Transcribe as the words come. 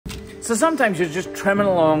So sometimes you're just trimming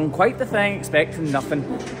along, quite the thing, expecting nothing,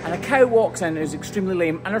 and a cow walks in who's extremely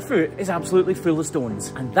lame and her foot is absolutely full of stones.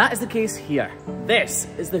 And that is the case here. This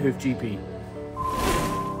is the Hoof GP.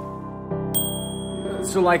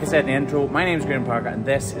 So like I said in the intro, my name's Graham Parker and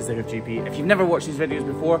this is the Hoof GP. If you've never watched these videos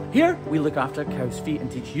before, here we look after cows' feet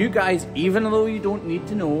and teach you guys, even though you don't need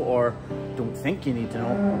to know or don't think you need to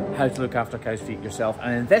know, how to look after cows' feet yourself.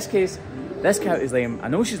 And in this case, this cow is lame. I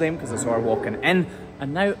know she's lame because I saw her walking in,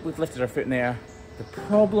 and now we've lifted her foot in the air. The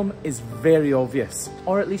problem is very obvious,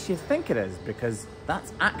 or at least you think it is, because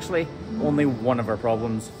that's actually only one of her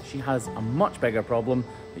problems. She has a much bigger problem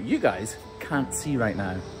that you guys can't see right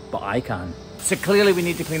now, but I can. So clearly we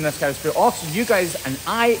need to clean this cow's foot off so you guys and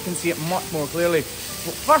I can see it much more clearly.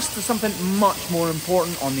 But first, there's something much more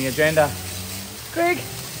important on the agenda. Craig,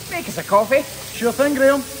 make us a coffee. Sure thing,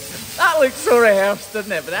 Graham. That looked so rehearsed,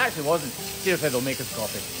 didn't it? But it actually wasn't. Seriously, they'll make us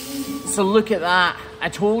coffee. So look at that. I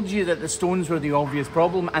told you that the stones were the obvious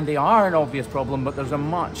problem, and they are an obvious problem, but there's a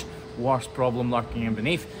much worse problem lurking in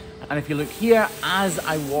beneath. And if you look here, as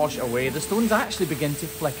I wash away, the stones actually begin to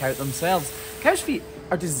flick out themselves. Cows' feet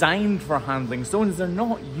are designed for handling stones. They're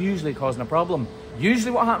not usually causing a problem.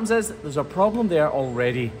 Usually what happens is there's a problem there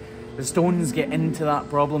already. The stones get into that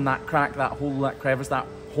problem, that crack, that hole, that crevice, that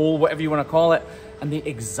hole, whatever you want to call it, and they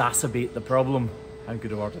exacerbate the problem. How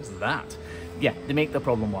good a word is that? Yeah, they make the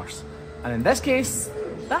problem worse. And in this case,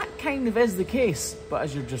 that kind of is the case, but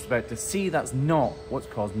as you're just about to see, that's not what's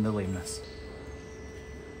causing the lameness.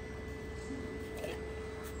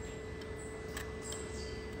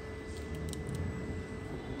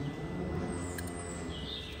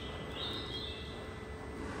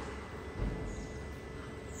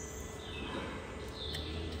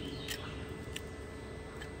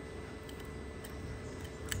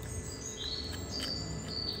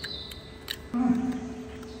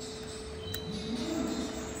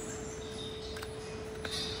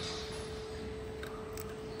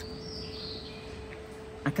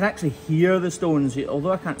 I can actually hear the stones,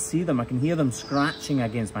 although I can't see them, I can hear them scratching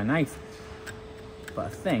against my knife. But I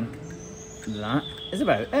think that is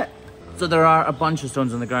about it. So there are a bunch of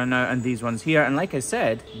stones on the ground now and these ones here, and like I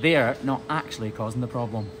said, they're not actually causing the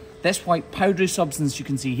problem. This white powdery substance you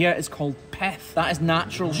can see here is called pith. That is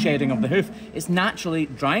natural shedding of the hoof. It's naturally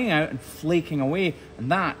drying out and flaking away, and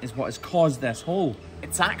that is what has caused this hole.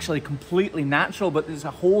 It's actually completely natural, but there's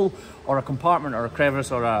a hole or a compartment or a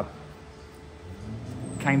crevice or a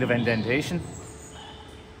kind of indentation.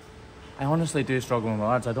 I honestly do struggle with my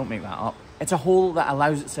words, I don't make that up. It's a hole that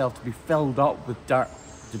allows itself to be filled up with dirt,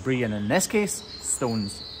 debris, and in this case,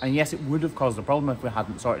 stones. And yes, it would have caused a problem if we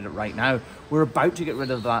hadn't sorted it right now. We're about to get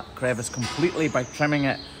rid of that crevice completely by trimming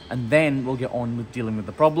it, and then we'll get on with dealing with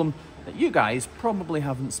the problem that you guys probably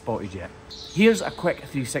haven't spotted yet. Here's a quick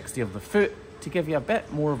 360 of the foot to give you a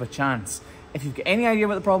bit more of a chance. If you've got any idea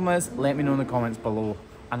what the problem is, let me know in the comments below.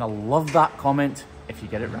 And I'll love that comment if you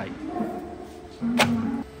get it right.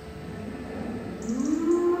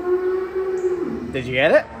 Did you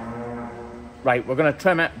get it? Right, we're going to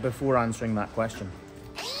trim it before answering that question.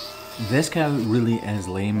 This cow really is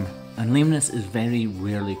lame, and lameness is very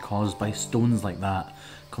rarely caused by stones like that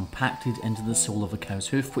compacted into the sole of a cow's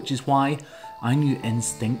hoof, which is why I knew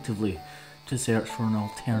instinctively to search for an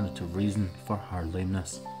alternative reason for her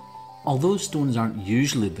lameness. Although stones aren't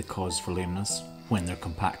usually the cause for lameness when they're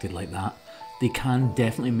compacted like that, they can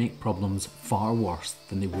definitely make problems far worse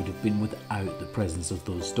than they would have been without the presence of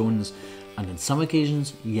those stones. And on some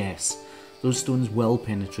occasions, yes, those stones will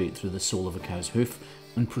penetrate through the sole of a cow's hoof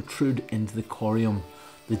and protrude into the corium,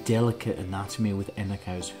 the delicate anatomy within a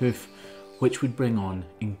cow's hoof, which would bring on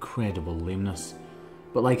incredible lameness.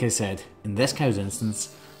 But like I said, in this cow's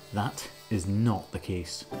instance, that is not the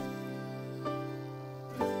case.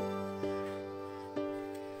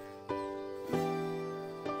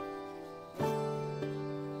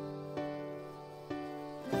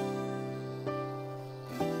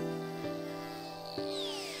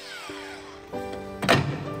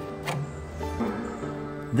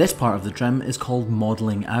 This part of the trim is called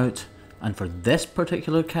modelling out, and for this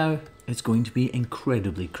particular cow, it's going to be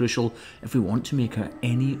incredibly crucial if we want to make her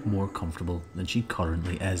any more comfortable than she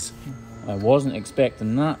currently is. I wasn't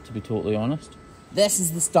expecting that, to be totally honest. This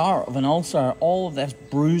is the start of an ulcer. All of this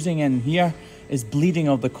bruising in here is bleeding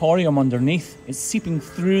of the corium underneath. It's seeping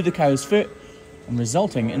through the cow's foot and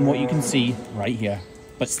resulting in what you can see right here.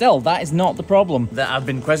 But still, that is not the problem that I've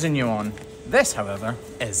been quizzing you on. This, however,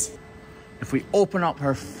 is. If we open up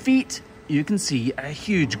her feet, you can see a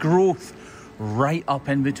huge growth right up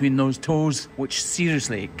in between those toes, which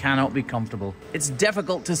seriously cannot be comfortable. It's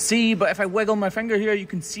difficult to see, but if I wiggle my finger here, you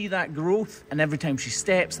can see that growth. And every time she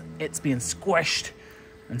steps, it's being squished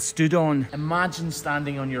and stood on. Imagine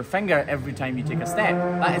standing on your finger every time you take a step.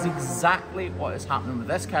 That is exactly what is happening with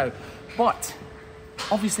this cow. But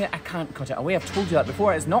obviously I can't cut it away. I've told you that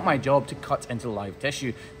before. It's not my job to cut into live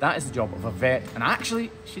tissue. That is the job of a vet. And actually,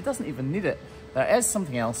 she doesn't even need it. There is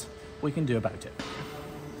something else we can do about it.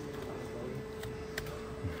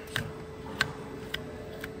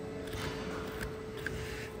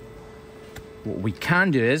 What we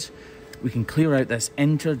can do is we can clear out this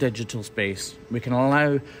interdigital space. We can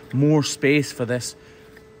allow more space for this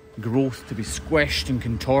growth to be squished and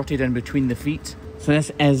contorted in between the feet. So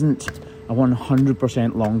this isn't a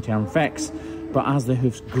 100% long-term fix, but as the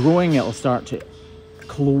hoof's growing, it'll start to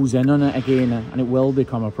close in on it again and it will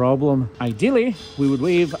become a problem. Ideally, we would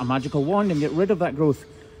wave a magical wand and get rid of that growth.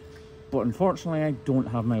 But unfortunately, I don't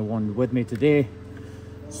have my wand with me today.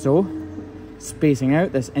 So, spacing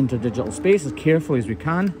out this interdigital space as carefully as we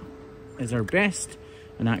can is our best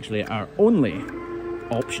and actually our only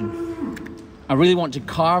option. I really want to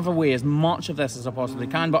carve away as much of this as I possibly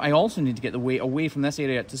can, but I also need to get the weight away from this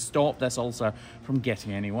area to stop this ulcer from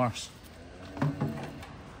getting any worse.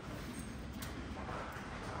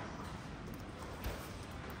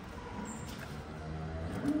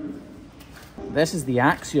 This is the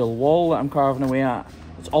axial wall that I'm carving away at.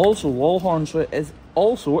 It's also wall horn, so it is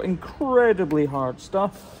also incredibly hard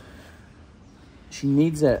stuff. She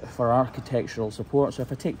needs it for architectural support, so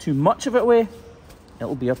if I take too much of it away,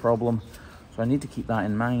 it'll be a problem. So I need to keep that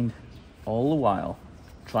in mind all the while,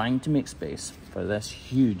 trying to make space for this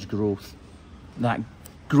huge growth. That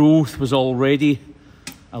growth was already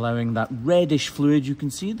allowing that reddish fluid you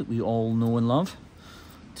can see that we all know and love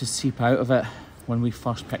to seep out of it when we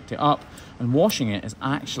first picked it up, and washing it is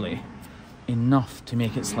actually enough to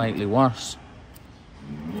make it slightly worse.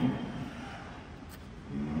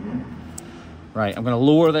 Right, I'm going to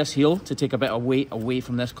lower this heel to take a bit of weight away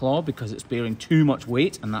from this claw because it's bearing too much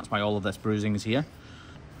weight, and that's why all of this bruising is here.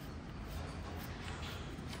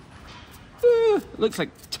 It looks like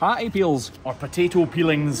tatty peels, or potato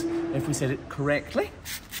peelings if we said it correctly.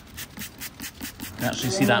 You can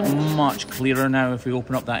actually see that much clearer now if we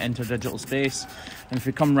open up that interdigital space. And if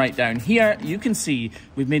we come right down here, you can see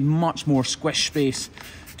we've made much more squish space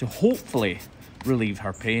to hopefully relieve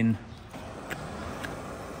her pain.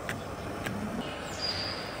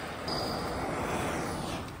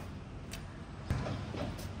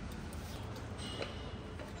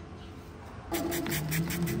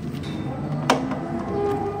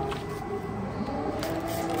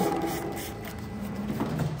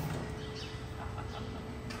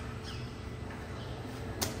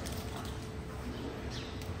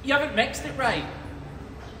 You haven't mixed it right.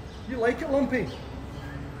 You like it lumpy?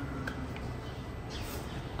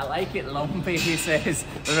 I like it lumpy, he says.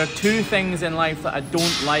 There are two things in life that I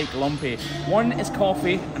don't like lumpy. One is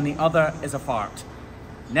coffee and the other is a fart.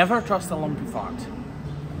 Never trust a lumpy fart.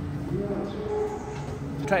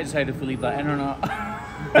 Try to decide if we leave that in or not.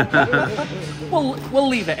 We'll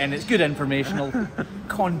leave it in. It's good informational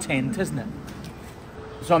content, isn't it?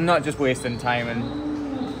 So I'm not just wasting time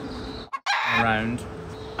and around.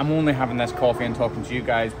 I'm only having this coffee and talking to you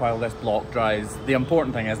guys while this block dries. The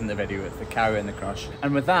important thing isn't the video, it's the cow in the crush.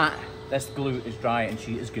 And with that, this glue is dry and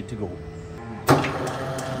she is good to go.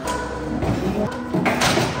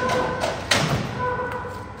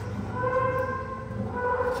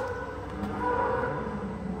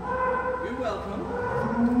 You're welcome.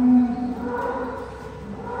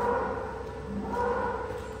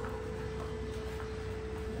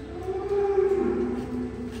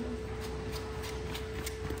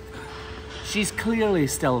 She's clearly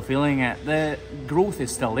still feeling it. The growth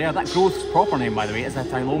is still there. That growth's proper name, by the way, is a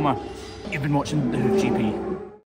tyloma. You've been watching The Hoof GP.